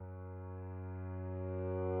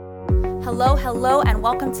Hello, and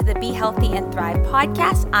welcome to the Be Healthy and Thrive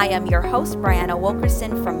podcast. I am your host, Brianna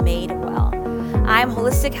Wilkerson from Made Well. I'm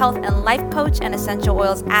holistic health and life coach and essential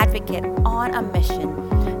oils advocate on a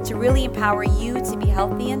mission to really empower you to be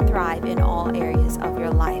healthy and thrive in all areas of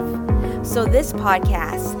your life. So this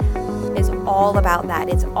podcast is all about that.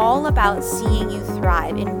 It's all about seeing you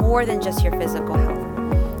thrive in more than just your physical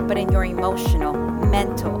health, but in your emotional,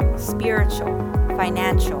 mental, spiritual,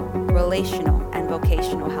 financial, relational, and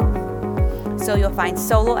vocational health. So you'll find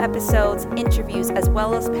solo episodes, interviews, as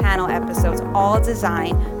well as panel episodes, all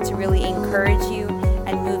designed to really encourage you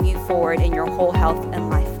and move you forward in your whole health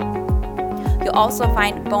and life. You'll also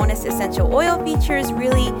find bonus essential oil features,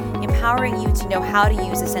 really empowering you to know how to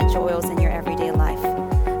use essential oils in your everyday life.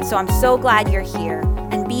 So I'm so glad you're here.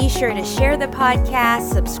 And be sure to share the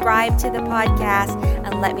podcast, subscribe to the podcast,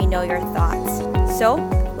 and let me know your thoughts. So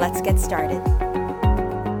let's get started.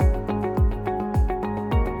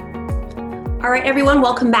 All right, everyone,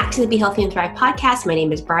 welcome back to the Be Healthy and Thrive podcast. My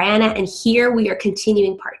name is Brianna, and here we are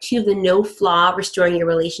continuing part 2 of the No Flaw, Restoring Your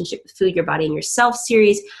Relationship with Food, Your Body, and Yourself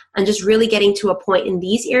series, and just really getting to a point in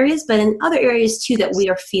these areas, but in other areas too, that we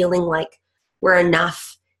are feeling like we're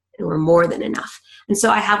enough and we're more than enough. And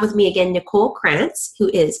so I have with me again, Nicole Crance,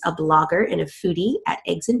 who is a blogger and a foodie at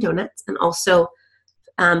Eggs and Donuts, and also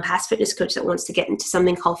past fitness coach that wants to get into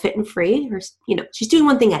something called Fit and Free. Or, she's doing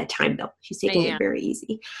one thing at a time though. She's taking it very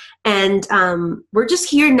easy. And we're just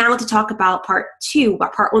here now to talk about part 2.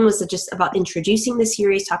 Part 1 was just about introducing the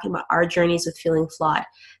series, talking about our journeys with feeling flawed.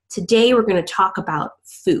 Today we're going to talk about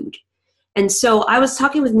food. And so I was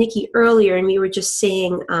talking with Nikki earlier, and we were just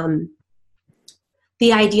saying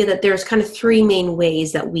the idea that there's kind of 3 main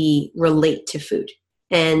ways that we relate to food.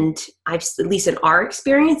 And I've, at least in our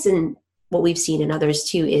experience, and what we've seen in others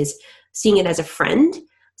too, is seeing it as a friend,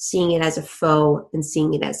 seeing it as a foe, and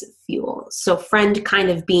seeing it as a fuel. So friend kind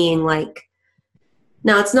of being like,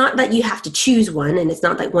 now it's not that you have to choose one, and it's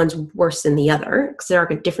not that one's worse than the other, because there are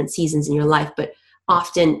different seasons in your life, but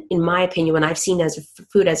often, in my opinion, when I've seen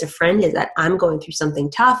food as a friend is that I'm going through something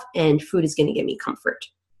tough, and food is going to give me comfort.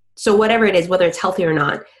 So whatever it is, whether it's healthy or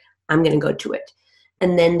not, I'm going to go to it.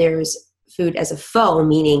 And then there's food as a foe,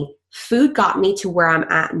 meaning food got me to where I'm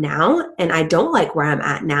at now, and I don't like where I'm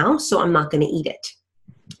at now, so I'm not going to eat it,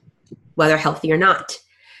 whether healthy or not.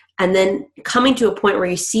 And then coming to a point where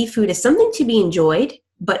you see food as something to be enjoyed,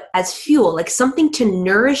 but as fuel, like something to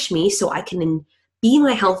nourish me so I can be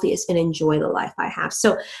my healthiest and enjoy the life I have.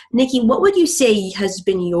 So, Nikki, what would you say has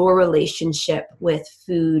been your relationship with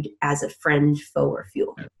food as a friend, foe, or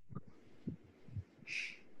fuel?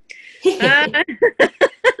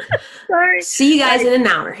 Sorry. See you guys in an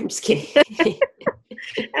hour. I'm just kidding.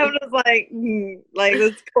 I was like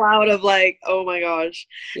this cloud of like, oh my gosh.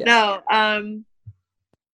 Yeah. No,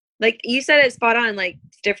 like you said it spot on, like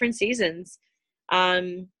different seasons.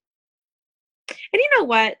 And you know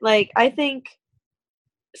what? Like, I think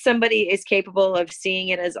somebody is capable of seeing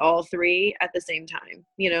it as all 3 at the same time,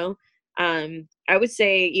 I would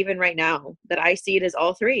say even right now that I see it as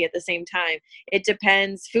all 3 at the same time. It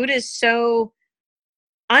depends.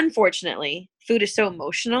 Unfortunately, food is so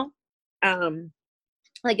emotional.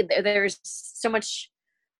 Like there's so much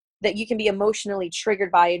that you can be emotionally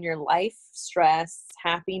triggered by in your life: stress,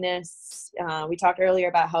 happiness. We talked earlier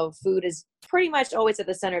about how food is pretty much always at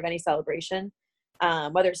the center of any celebration.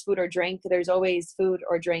 Whether it's food or drink, there's always food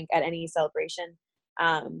or drink at any celebration.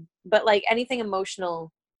 But like anything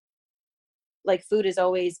emotional, like food is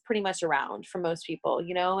always pretty much around for most people,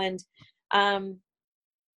 and I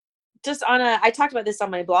talked about this on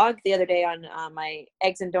my blog the other day on my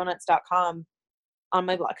eggsanddonuts.com on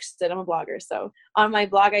my blog. I'm a blogger. So on my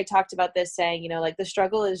blog, I talked about this saying, like the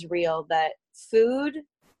struggle is real, that food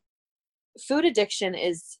addiction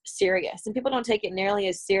is serious, and people don't take it nearly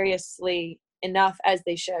as seriously enough as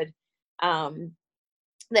they should.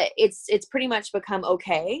 That it's pretty much become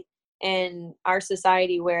okay in our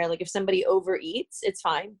society where like if somebody overeats, it's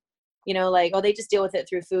fine. Like, oh, they just deal with it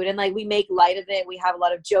through food. And like, we make light of it. We have a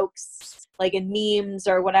lot of jokes, like in memes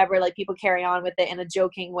or whatever, like people carry on with it in a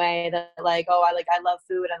joking way that like, oh, I love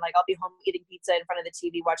food. And like, I'll be home eating pizza in front of the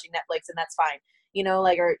TV, watching Netflix, and that's fine.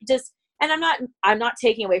 Or just, and I'm not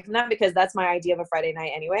taking away from that, because that's my idea of a Friday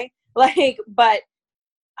night anyway. Like, but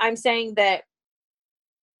I'm saying that,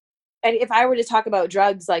 and if I were to talk about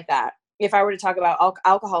drugs like that, if I were to talk about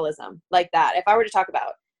alcoholism like that, if I were to talk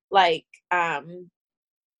about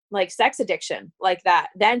like sex addiction like that,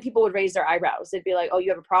 then people would raise their eyebrows. They'd be like, oh, you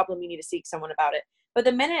have a problem, you need to seek someone about it. But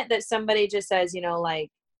the minute that somebody just says,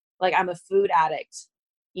 like I'm a food addict,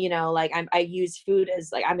 like I use food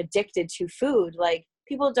as like I'm addicted to food, like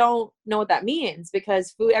people don't know what that means,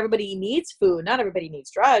 because food, everybody needs food. Not everybody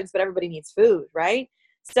needs drugs, but everybody needs food, right?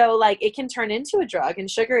 So like it can turn into a drug,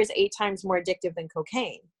 and sugar is 8 times more addictive than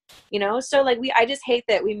cocaine, So like I just hate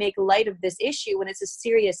that we make light of this issue when it's a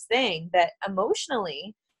serious thing, that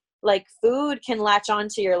emotionally, like food can latch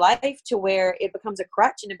onto your life to where it becomes a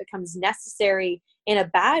crutch and it becomes necessary in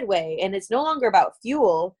a bad way. And it's no longer about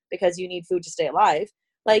fuel, because you need food to stay alive.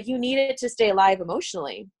 Like you need it to stay alive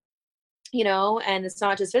emotionally, and it's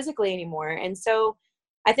not just physically anymore. And so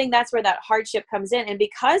I think that's where that hardship comes in. And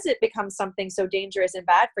because it becomes something so dangerous and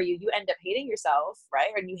bad for you, you end up hating yourself,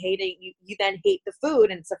 right? And you hate it. You then hate the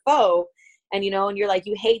food, and it's a foe. And, and you're like,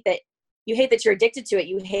 you hate that you're addicted to it.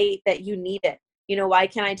 You hate that you need it. Why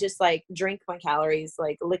can't I just like drink my calories,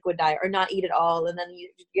 like liquid diet, or not eat at all? And then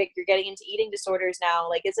you're getting into eating disorders now.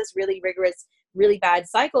 Like it's this really rigorous, really bad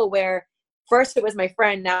cycle where first it was my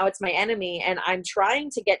friend, now it's my enemy. And I'm trying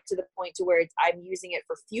to get to the point to where I'm using it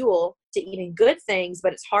for fuel to eating good things,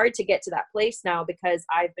 but it's hard to get to that place now because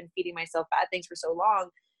I've been feeding myself bad things for so long.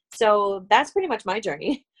 So that's pretty much my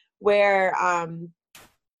journey, where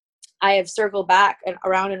I have circled back and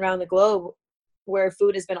around the globe, where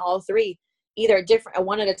food has been all three, either different,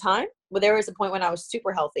 one at a time. But there was a point when I was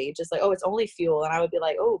super healthy, just like, oh, it's only fuel. And I would be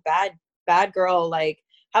like, oh, bad girl. Like,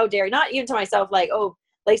 how dare you? Not even to myself, like, oh,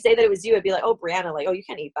 like say that it was you, I'd be like, oh, Brianna, like, oh, you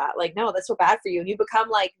can't eat that. Like, no, that's so bad for you. And you become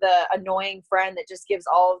like the annoying friend that just gives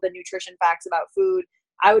all of the nutrition facts about food.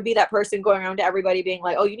 I would be that person going around to everybody being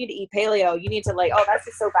like, oh, you need to eat paleo. You need to like, oh, that's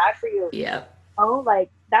just so bad for you. Yeah. Oh,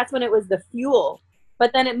 like that's when it was the fuel.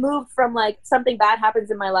 But then it moved from like something bad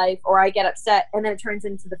happens in my life or I get upset, and then it turns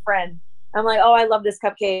into the friend. I'm like, oh, I love this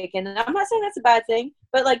cupcake. And I'm not saying that's a bad thing,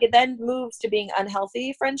 but like it then moves to being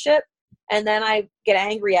unhealthy friendship. And then I get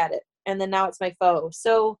angry at it. And then now it's my foe.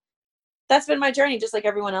 So that's been my journey, just like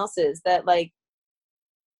everyone else's, that like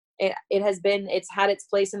it's had its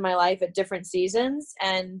place in my life at different seasons.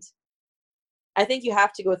 And I think you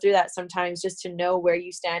have to go through that sometimes just to know where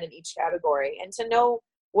you stand in each category and to know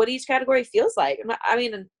what each category feels like. I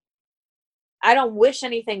mean, I don't wish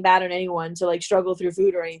anything bad on anyone to like struggle through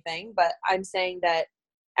food or anything, but I'm saying that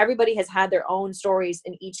everybody has had their own stories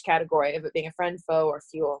in each category of it being a friend, foe, or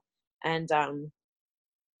fuel. And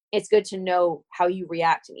it's good to know how you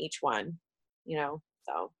react in each one,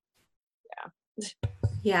 so yeah.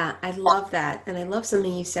 Yeah, I love that. And I love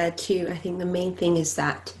something you said too. I think the main thing is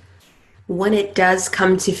that when it does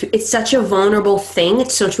come to, it's such a vulnerable thing.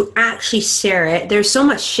 So to actually share it, there's so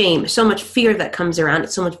much shame, so much fear that comes around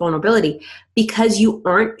it, so much vulnerability, because you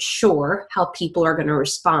aren't sure how people are going to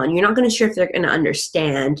respond. You're not going to sure if they're going to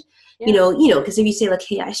understand, because if you say like,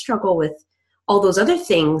 hey, I struggle with all those other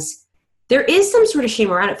things, there is some sort of shame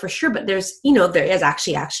around it for sure. But there's, there is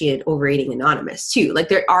actually an Overeating Anonymous too. Like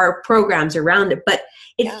there are programs around it, but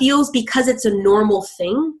it feels, because it's a normal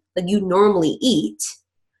thing that you normally eat.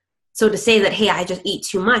 So to say that, hey, I just eat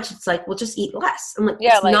too much, it's like, well, just eat less. I'm like,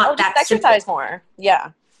 it's like, not that exercise simple. more.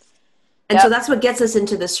 Yeah. And so that's what gets us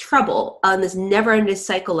into this trouble, this never-ending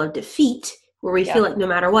cycle of defeat, where we feel like no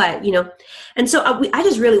matter what, And so I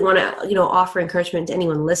just really want to, offer encouragement to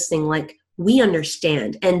anyone listening. Like, we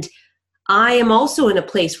understand. And I am also in a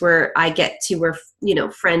place where I get to where,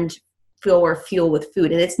 friend feel or fuel with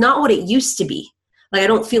food. And it's not what it used to be. Like, I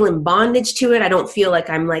don't feel in bondage to it. I don't feel like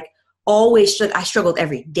I'm like always, I struggled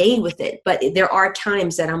every day with it. But there are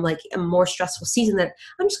times that I'm like a more stressful season that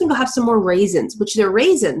I'm just going to go have some more raisins, which they're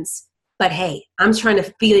raisins. But hey, I'm trying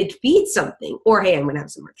to feed something. Or hey, I'm going to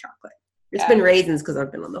have some more chocolate. It's been raisins because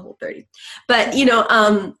I've been on the Whole30. But,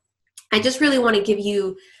 I just really want to give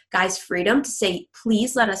you guys freedom to say,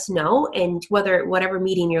 please let us know. And whatever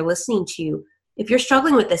meeting you're listening to, if you're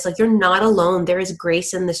struggling with this, like, you're not alone. There is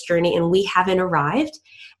grace in this journey, and we haven't arrived.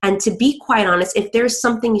 And to be quite honest, if there's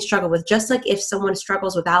something you struggle with, just like if someone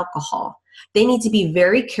struggles with alcohol, they need to be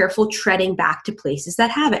very careful treading back to places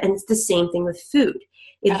that have it. And it's the same thing with food.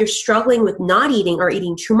 If you're struggling with not eating or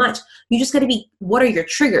eating too much, you just got to be, what are your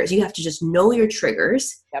triggers? You have to just know your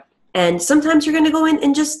triggers. Yep. And sometimes you're going to go in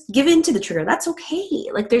and just give in to the trigger. That's okay.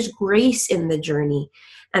 Like, there's grace in the journey.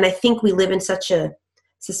 And I think we live in such a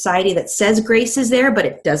society that says grace is there, but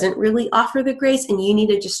it doesn't really offer the grace. And you need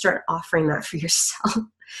to just start offering that for yourself.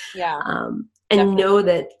 Yeah. And know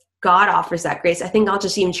that God offers that grace. I think I'll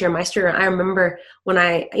just even share my story. I remember when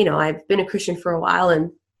I've been a Christian for a while,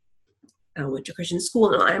 and I went to Christian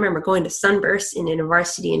school. And I remember going to Sunburst in a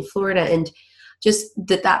varsity in Florida, and just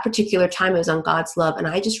that particular time I was on God's love. And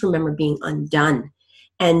I just remember being undone,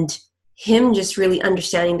 and him just really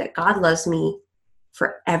understanding that God loves me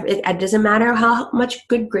forever. It doesn't matter how much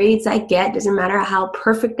good grades I get, doesn't matter how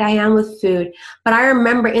perfect I am with food. But I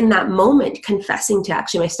remember in that moment confessing to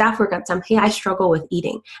actually my staff work at some, hey, I struggle with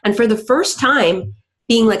eating. And for the first time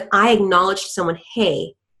being like, I acknowledged to someone,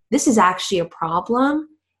 hey, this is actually a problem.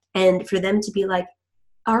 And for them to be like,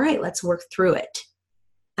 all right, let's work through it.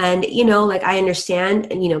 And, you know, like I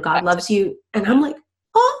understand and, you know, God loves you. And I'm like,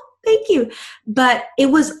 oh, thank you. But it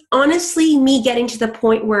was honestly me getting to the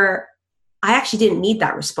point where I actually didn't need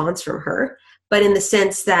that response from her, but in the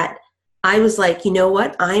sense that I was like, you know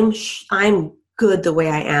what, I'm good the way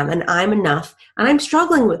I am and I'm enough and I'm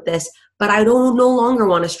struggling with this, but I don't no longer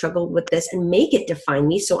want to struggle with this and make it define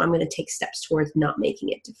me. So I'm going to take steps towards not making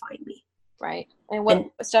it define me. Right. And what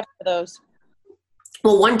steps are those?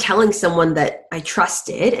 Well, one, telling someone that I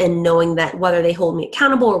trusted and knowing that whether they hold me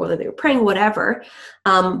accountable or whether they were praying, whatever.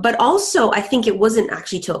 But also, I think it wasn't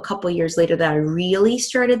actually till a couple of years later that I really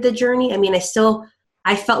started the journey. I mean, I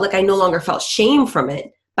felt like I no longer felt shame from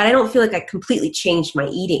it, but I don't feel like I completely changed my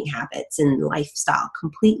eating habits and lifestyle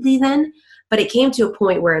completely then. But it came to a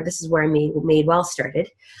point where this is where Made Well started.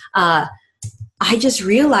 I just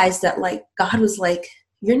realized that like God was like,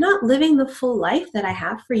 you're not living the full life that I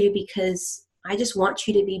have for you because I just want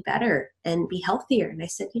you to be better and be healthier. And I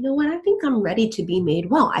said, you know what? I think I'm ready to be made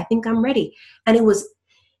well. I think I'm ready. And it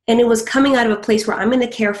was coming out of a place where I'm going to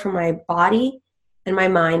care for my body and my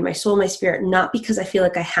mind, my soul, my spirit, not because I feel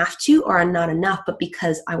like I have to or I'm not enough, but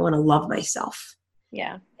because I want to love myself.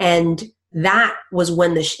 Yeah. And that was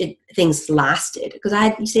when things lasted, because I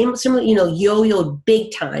had similar, you know, yo-yoed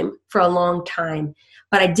big time for a long time,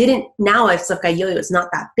 but I didn't. Now it's like a yo-yo. It's not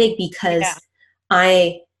that big because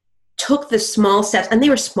I took the small steps, and they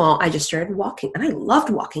were small. I just started walking, and I loved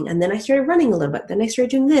walking. And then I started running a little bit. Then I started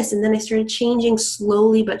doing this, and then I started changing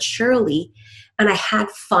slowly but surely. And I had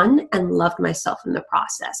fun and loved myself in the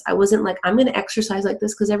process. I wasn't like, I'm going to exercise like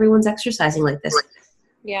this because everyone's exercising like this.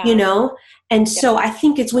 Yeah. You know? And so I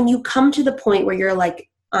think it's when you come to the point where you're like,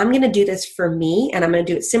 I'm going to do this for me, and I'm going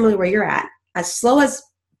to do it similarly where you're at, as slow as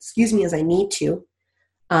I need to,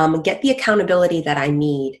 get the accountability that I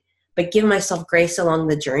need, but give myself grace along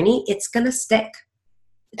the journey. It's going to stick.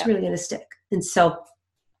 It's really going to stick. And so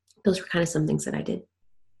those were kind of some things that I did.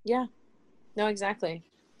 Yeah, no, exactly.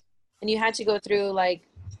 And you had to go through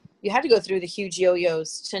the huge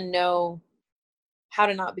yo-yos to know how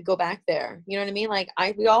to not go back there. You know what I mean? Like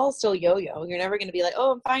we all still yo-yo. You're never going to be like,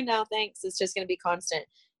 oh, I'm fine now, thanks. It's just going to be constant.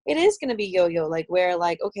 It is going to be yo-yo, like where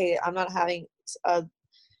like, okay, I'm not having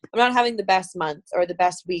the best month or the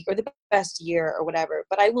best week or the best year or whatever,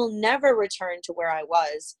 but I will never return to where I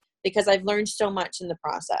was because I've learned so much in the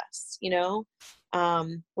process, you know,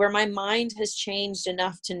 where my mind has changed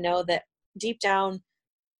enough to know that deep down,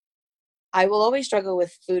 I will always struggle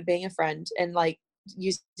with food being a friend and like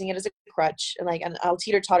using it as a crutch, and I'll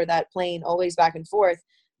teeter-totter that plane always back and forth,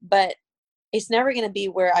 but it's never going to be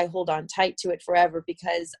where I hold on tight to it forever,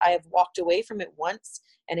 because I have walked away from it once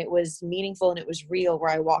and it was meaningful and it was real,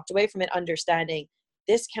 where I walked away from it understanding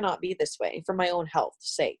this cannot be this way for my own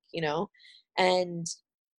health's sake, you know? And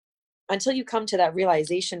until you come to that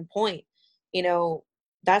realization point, you know,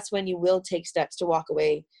 that's when you will take steps to walk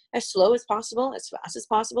away as slow as possible, as fast as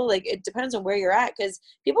possible. Like it depends on where you're at, because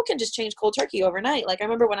people can just change cold turkey overnight. Like I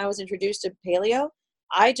remember when I was introduced to paleo,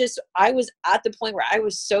 I was at the point where I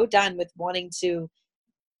was so done with wanting to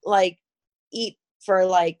like eat for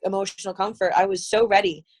like emotional comfort. I was so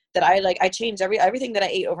ready that I changed everything that I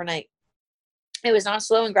ate overnight. It was not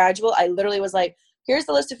slow and gradual. I literally was like, here's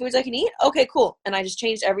the list of foods I can eat. Okay, cool. And I just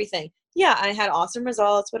changed everything. Yeah, I had awesome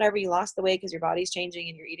results, whatever. You lost the weight because your body's changing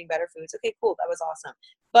and you're eating better foods. Okay, cool. That was awesome.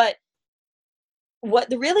 But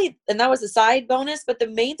and that was a side bonus, but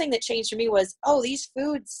the main thing that changed for me was, oh, these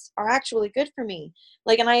foods are actually good for me.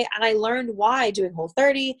 Like, and I learned why doing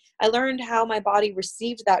Whole30. I learned how my body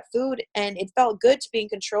received that food, and it felt good to be in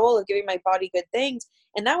control of giving my body good things.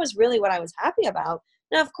 And that was really what I was happy about.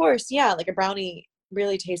 Now, of course, yeah, like a brownie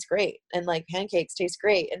really tastes great, and like pancakes taste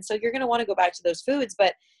great. And so you're going to want to go back to those foods,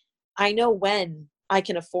 but I know when I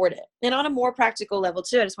can afford it. And on a more practical level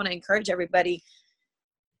too, I just want to encourage everybody.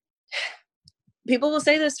 People will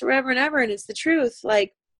say this forever and ever, and it's the truth.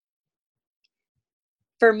 Like,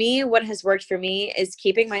 for me, what has worked for me is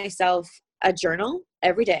keeping myself a journal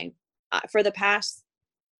every day. For the past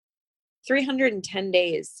 310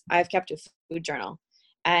 days, I've kept a food journal,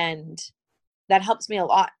 and that helps me a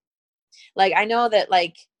lot. Like, I know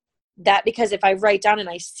that because if I write down and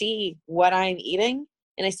I see what I'm eating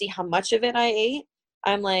and I see how much of it I ate,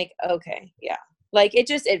 I'm like, okay, yeah. Like, it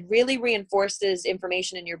really reinforces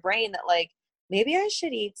information in your brain that like, maybe I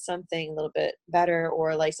should eat something a little bit better,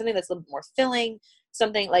 or like something that's a little bit more filling,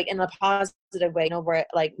 something like in a positive way, where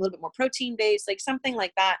like a little bit more protein based, like something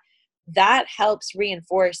like that. That helps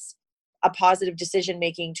reinforce a positive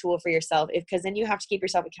decision-making tool for yourself. Because then you have to keep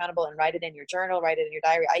yourself accountable and write it in your journal, write it in your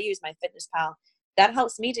diary. I use my Fitness Pal. That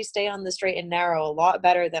helps me to stay on the straight and narrow a lot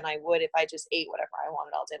better than I would if I just ate whatever I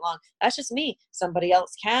wanted all day long. That's just me. Somebody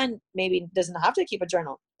else maybe doesn't have to keep a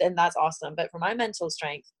journal, and that's awesome. But for my mental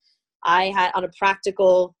strength, I had on a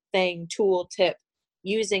practical tool tip,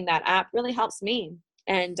 using that app really helps me.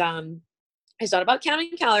 And it's not about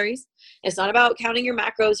counting calories. It's not about counting your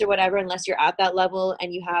macros or whatever, unless you're at that level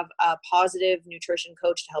and you have a positive nutrition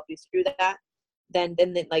coach to help you through that. Then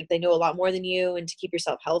they know a lot more than you, and to keep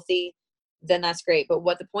yourself healthy, then that's great. But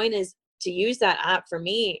what the point is to use that app for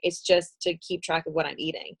me, it's just to keep track of what I'm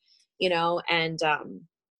eating, and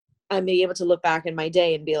I'm able to look back in my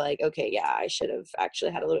day and be like, okay, yeah, I should have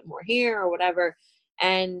actually had a little bit more here or whatever.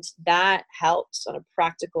 And that helps on a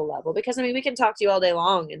practical level, because we can talk to you all day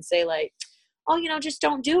long and say like, oh, just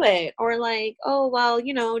don't do it. Or like, oh, well,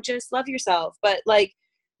 just love yourself. But like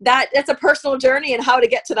that's a personal journey, and how to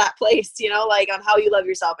get to that place, like on how you love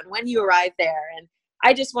yourself and when you arrive there. And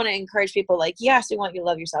I just want to encourage people, like, yes, we want you to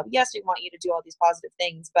love yourself. Yes, we want you to do all these positive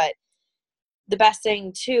things. But the best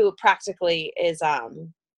thing too, practically, is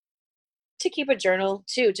to keep a journal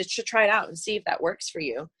too, to try it out and see if that works for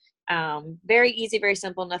you. Very easy, very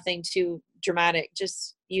simple, nothing too dramatic,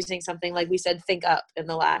 just using something like we said, think up in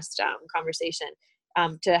the last conversation,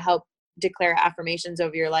 to help declare affirmations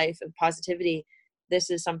over your life of positivity. This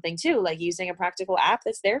is something too, like using a practical app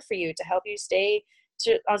that's there for you to help you stay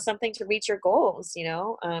on something to reach your goals,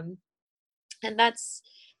 and that's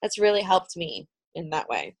really helped me in that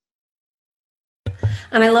way.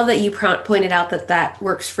 And I love that you pointed out that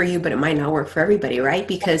works for you, but it might not work for everybody, right?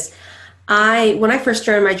 Because when I first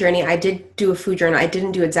started my journey, I did do a food journal. I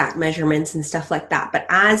didn't do exact measurements and stuff like that. But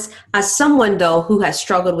as someone though who has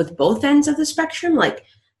struggled with both ends of the spectrum, like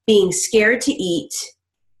being scared to eat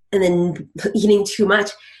and then eating too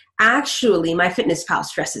much, actually my Fitness Pal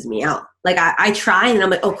stresses me out. Like I try and I'm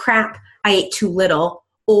like, oh crap, I ate too little,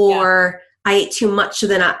 or I ate too much. So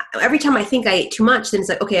then every time I think I ate too much, then it's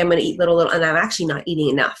like, okay, I'm going to eat little, and I'm actually not eating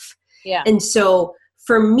enough. Yeah. And so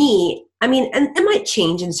for me, and it might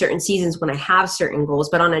change in certain seasons when I have certain goals,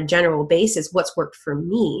 but on a general basis, what's worked for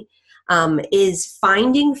me is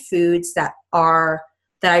finding foods that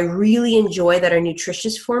I really enjoy, that are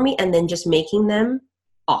nutritious for me, and then just making them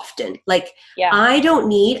often. Like, I don't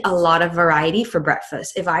need a lot of variety for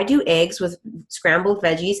breakfast. If I do eggs with scrambled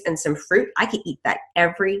veggies and some fruit, I could eat that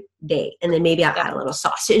every day. And then maybe I'll add a little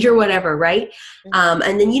sausage or whatever, right? Mm-hmm.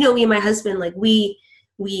 And then, me and my husband, like we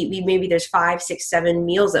maybe there's 5, 6, 7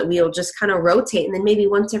 meals that we'll just kind of rotate. And then maybe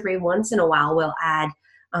once in a while, we'll add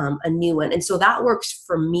a new one. And so that works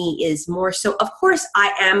for me, is more so, of course,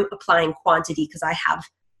 I am applying quantity because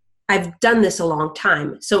I've done this a long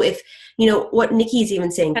time. So if, what Nikki's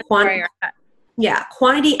even saying,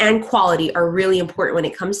 quantity and quality are really important when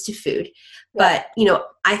it comes to food. Yeah. But,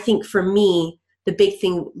 I think for me, the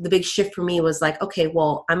big shift for me was like, okay,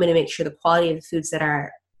 well, I'm going to make sure the quality of the foods that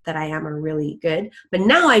I am are really good. But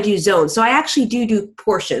now I do zones. So I actually do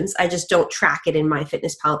portions. I just don't track it in my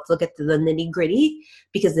Fitness Pal to look at the nitty gritty,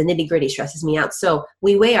 because the nitty gritty stresses me out. So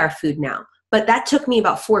we weigh our food now, but that took me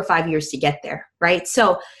about 4 or 5 years to get there. Right.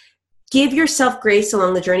 So give yourself grace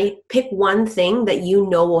along the journey. Pick one thing that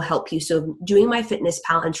will help you. So doing my Fitness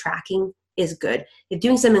Pal and tracking is good. If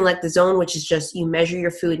doing something like the zone, which is just you measure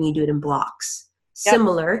your food and you do it in blocks,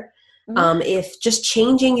 similar. Mm-hmm. If just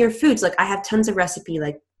changing your foods, like I have tons of recipes,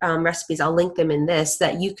 I'll link them in this,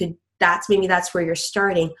 that you could, that's where you're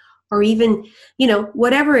starting. Or even,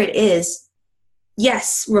 whatever it is,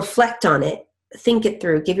 yes, reflect on it, think it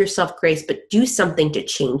through, give yourself grace, but do something to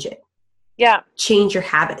change it. Yeah. Change your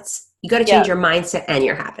habits. You got to change your mindset and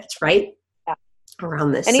your habits, right? Yeah.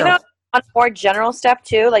 Around this. And even on a more general step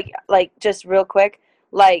too, like just real quick,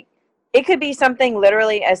 like it could be something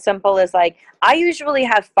literally as simple as like, I usually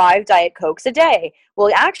have 5 Diet Cokes a day.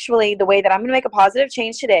 Well, actually, the way that I'm going to make a positive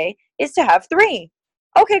change today is to have 3.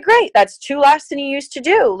 Okay, great. That's 2 less than you used to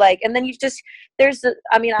do. Like, and then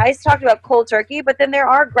I talked about cold turkey, but then there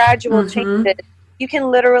are gradual changes you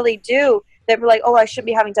can literally do that were like, oh, I shouldn't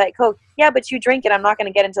be having Diet Coke. Yeah, but you drink it. I'm not going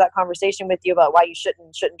to get into that conversation with you about why you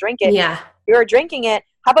shouldn't drink it. Yeah. You're drinking it.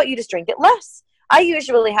 How about you just drink it less? I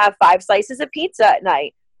usually have 5 slices of pizza at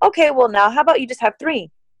night. Okay, well now how about you just have 3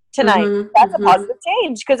 tonight? That's a positive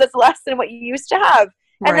change, because it's less than what you used to have.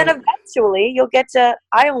 And then eventually you'll get to,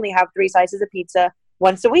 I only have 3 slices of pizza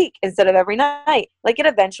once a week instead of every night. Like it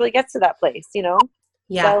eventually gets to that place,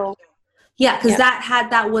 Yeah. So, Yeah, because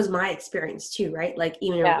that was my experience too, right? Like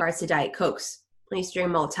even in regards to Diet Cokes, I used to drink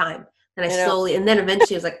them all the time. And and then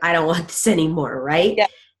eventually I was like, I don't want this anymore, right? Yeah.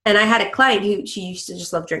 And I had a client who she used to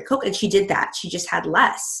just love drink Coke, and she did that. She just had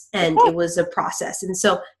less, and it was a process. And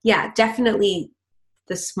so, yeah, definitely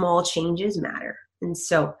the small changes matter. And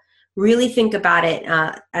so really think about it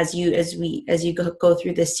as you go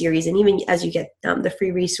through this series, and even as you get the free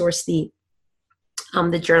resource, the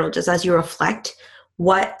journal, just as you reflect,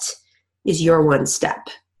 what is your one step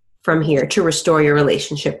from here to restore your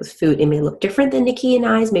relationship with food? It may look different than Nikki and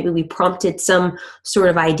I's. Maybe we prompted some sort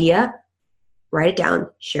of idea. Write it down,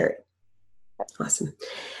 share it. Awesome.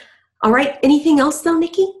 All right. Anything else though,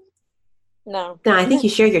 Nikki? No, I think you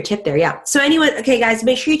shared your tip there. Yeah. So anyway, okay, guys,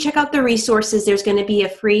 make sure you check out the resources. There's going to be a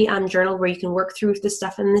free journal where you can work through the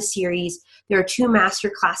stuff in the series. There are 2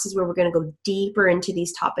 master classes where we're going to go deeper into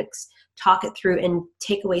these topics, talk it through, and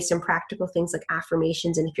take away some practical things like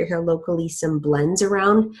affirmations. And if you're here locally, some blends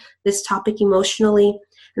around this topic emotionally.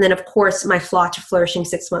 And then, of course, my Flaw to Flourishing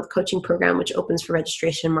 6-month coaching program, which opens for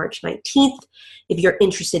registration March 19th. If you're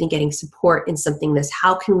interested in getting support in something this,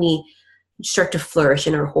 how can we start to flourish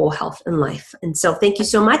in our whole health and life? And so thank you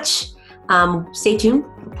so much. Stay tuned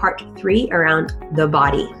for part 3 around the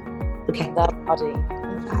body. Okay. The body.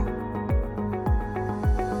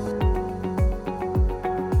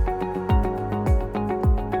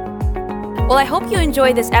 Well, I hope you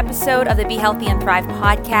enjoyed this episode of the Be Healthy and Thrive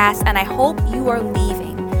podcast, and I hope you are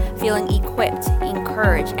leaving feeling equipped,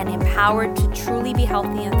 encouraged, and empowered to truly be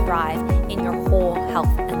healthy and thrive in your whole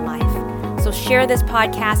health and life. So share this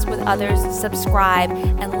podcast with others, subscribe,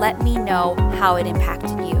 and let me know how it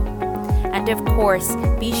impacted you. And of course,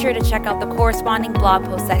 be sure to check out the corresponding blog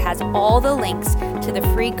post that has all the links to the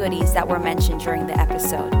free goodies that were mentioned during the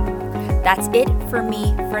episode. That's it for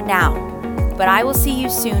me for now, but I will see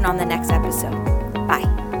you soon on the next episode.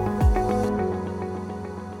 Bye.